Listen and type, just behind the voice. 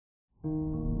Good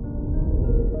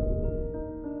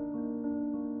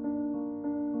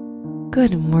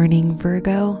morning,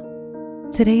 Virgo.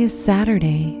 Today is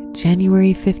Saturday,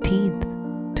 January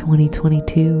 15th,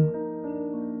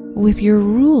 2022. With your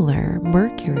ruler,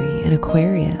 Mercury in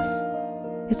Aquarius,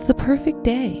 it's the perfect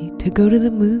day to go to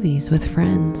the movies with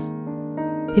friends.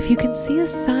 If you can see a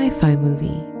sci-fi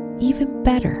movie, even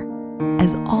better,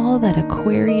 as all that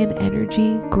Aquarian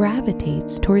energy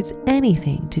gravitates towards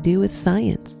anything to do with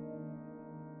science.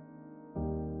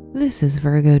 This is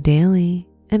Virgo Daily,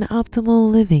 an optimal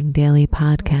living daily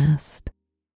podcast.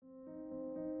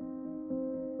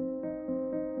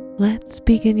 Let's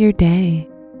begin your day.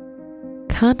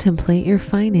 Contemplate your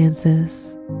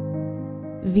finances.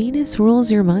 Venus rules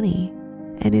your money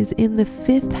and is in the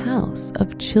 5th house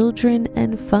of children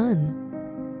and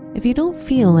fun. If you don't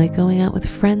feel like going out with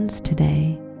friends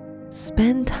today,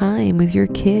 spend time with your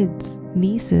kids,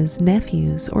 nieces,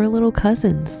 nephews, or little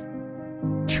cousins.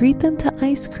 Treat them to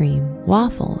ice cream,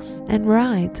 waffles, and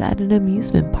rides at an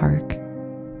amusement park.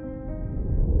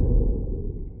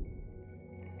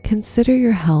 Consider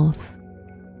your health.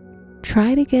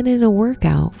 Try to get in a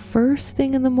workout first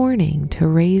thing in the morning to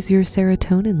raise your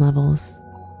serotonin levels.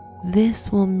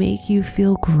 This will make you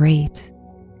feel great.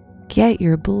 Get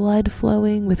your blood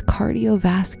flowing with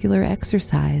cardiovascular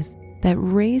exercise that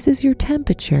raises your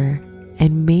temperature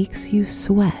and makes you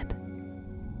sweat.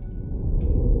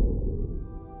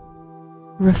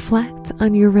 Reflect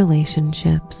on your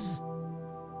relationships.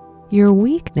 Your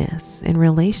weakness in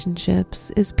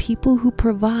relationships is people who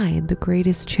provide the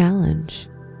greatest challenge.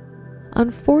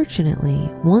 Unfortunately,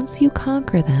 once you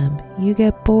conquer them, you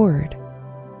get bored.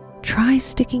 Try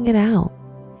sticking it out,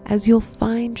 as you'll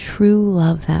find true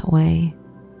love that way.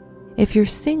 If you're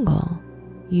single,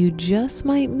 you just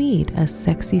might meet a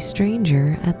sexy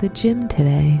stranger at the gym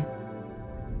today.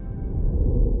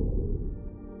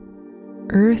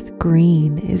 Earth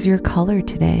green is your color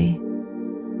today.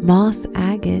 Moss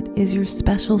agate is your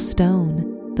special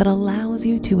stone that allows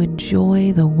you to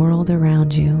enjoy the world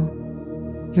around you.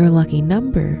 Your lucky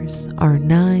numbers are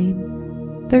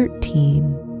 9,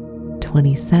 13,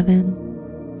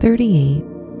 27, 38,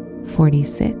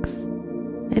 46,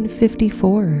 and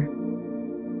 54.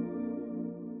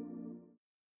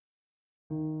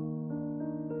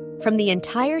 From the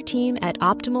entire team at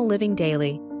Optimal Living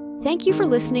Daily, thank you for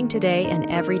listening today and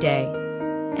every day.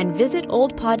 And visit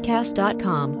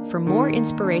oldpodcast.com for more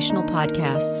inspirational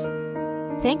podcasts.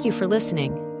 Thank you for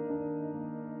listening.